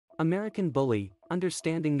American Bully,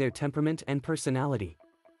 understanding their temperament and personality.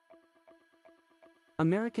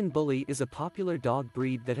 American Bully is a popular dog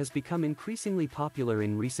breed that has become increasingly popular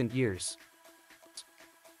in recent years.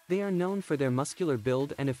 They are known for their muscular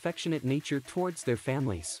build and affectionate nature towards their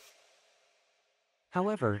families.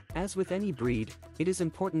 However, as with any breed, it is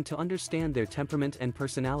important to understand their temperament and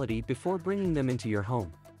personality before bringing them into your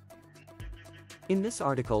home. In this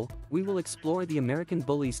article, we will explore the American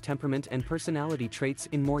Bully's temperament and personality traits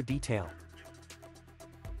in more detail.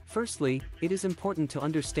 Firstly, it is important to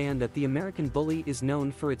understand that the American Bully is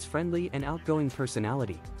known for its friendly and outgoing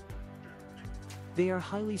personality. They are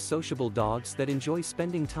highly sociable dogs that enjoy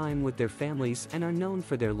spending time with their families and are known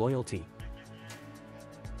for their loyalty.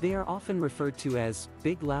 They are often referred to as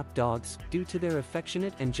big lap dogs due to their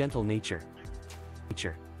affectionate and gentle nature.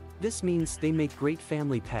 This means they make great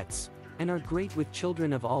family pets and are great with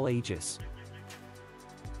children of all ages.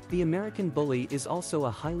 The American Bully is also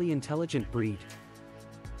a highly intelligent breed.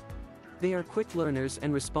 They are quick learners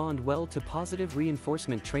and respond well to positive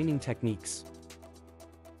reinforcement training techniques.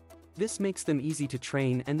 This makes them easy to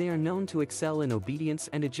train, and they are known to excel in obedience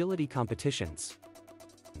and agility competitions.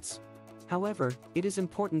 However, it is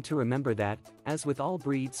important to remember that, as with all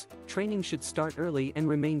breeds, training should start early and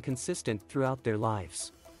remain consistent throughout their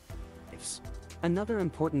lives. Another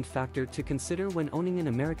important factor to consider when owning an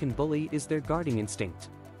American Bully is their guarding instinct.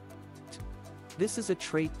 This is a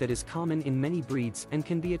trait that is common in many breeds and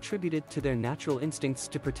can be attributed to their natural instincts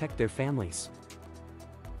to protect their families.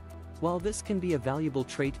 While this can be a valuable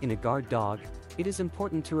trait in a guard dog, it is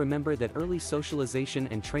important to remember that early socialization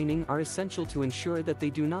and training are essential to ensure that they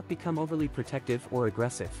do not become overly protective or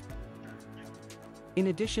aggressive. In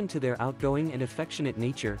addition to their outgoing and affectionate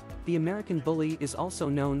nature, the American Bully is also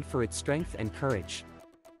known for its strength and courage.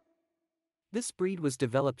 This breed was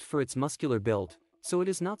developed for its muscular build, so it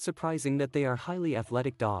is not surprising that they are highly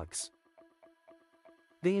athletic dogs.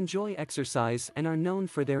 They enjoy exercise and are known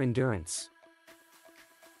for their endurance.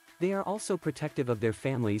 They are also protective of their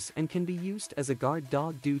families and can be used as a guard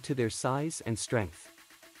dog due to their size and strength.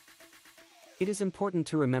 It is important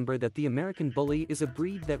to remember that the American Bully is a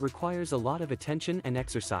breed that requires a lot of attention and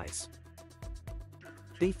exercise.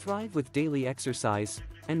 They thrive with daily exercise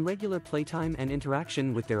and regular playtime and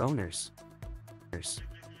interaction with their owners.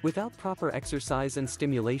 Without proper exercise and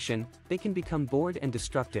stimulation, they can become bored and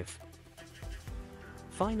destructive.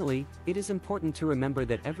 Finally, it is important to remember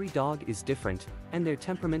that every dog is different, and their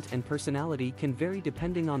temperament and personality can vary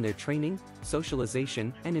depending on their training,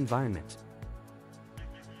 socialization, and environment.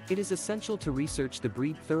 It is essential to research the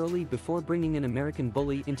breed thoroughly before bringing an American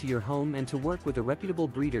Bully into your home and to work with a reputable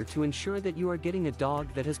breeder to ensure that you are getting a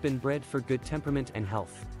dog that has been bred for good temperament and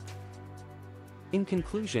health. In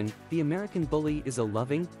conclusion, the American Bully is a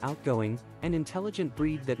loving, outgoing, and intelligent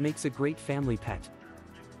breed that makes a great family pet.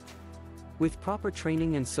 With proper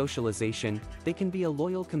training and socialization, they can be a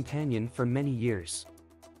loyal companion for many years.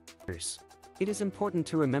 It is important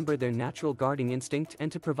to remember their natural guarding instinct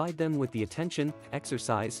and to provide them with the attention,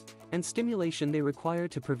 exercise, and stimulation they require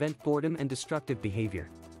to prevent boredom and destructive behavior.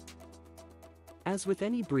 As with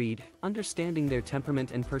any breed, understanding their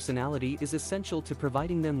temperament and personality is essential to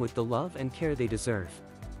providing them with the love and care they deserve.